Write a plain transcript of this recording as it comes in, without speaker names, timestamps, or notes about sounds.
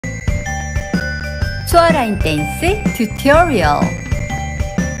초아라인댄스 튜토리얼.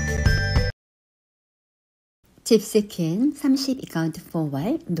 Gypsy Queen 32카운트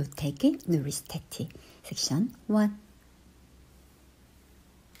forward, no take, no restart. 섹션 1.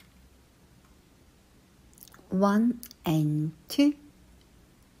 1 and 2,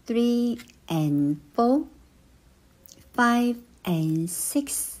 3 and 4, 5 and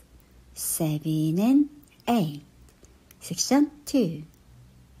 6, 7 and 8. 섹션 2.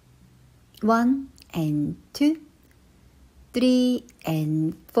 1 and 2, 3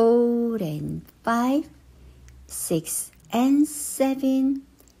 and 4 and 5, 6 and 7,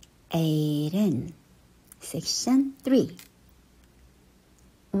 8 and. Section 3.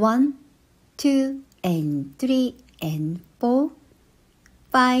 1, 2 and 3 and 4,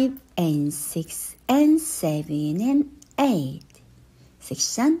 5 and 6 and 7 and 8.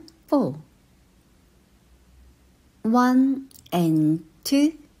 Section 4. 1 and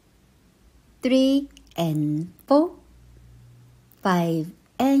 2, 3 and 4, 5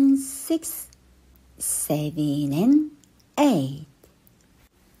 and 6, 7 and 8.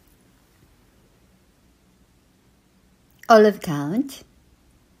 Olive count.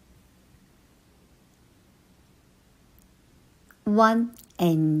 1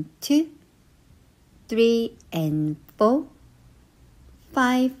 and 2, 3 and 4,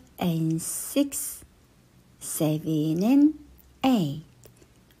 5 and 6, 7 and 8.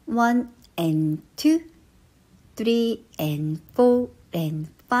 1 and 2, 3 and 4 and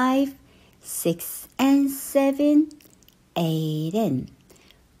 5, 6 and 7, 8 and.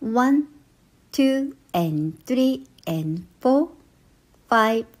 1, 2 and 3 and 4,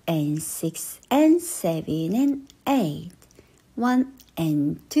 5 and 6 and 7 and 8. 1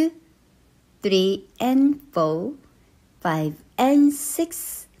 and 2, 3 and 4, 5 and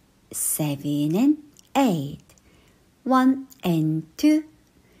 6, 7 and 8. 1 and 2,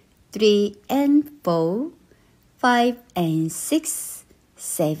 3 and 4, 5 and 6,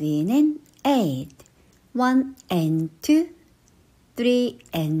 7 and 8. 1 and 2, 3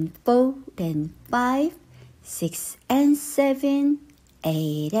 and 4 and 5, 6 and 7,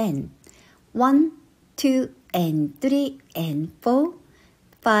 8 and. 1, 2 and 3 and 4,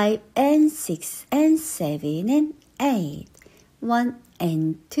 5 and 6 and 7 and 8. 1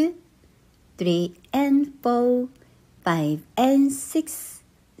 and 2, 3 and 4, 5 and 6,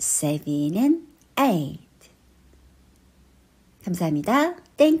 7 and 8. 감사합니다.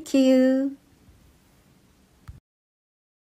 Thank you.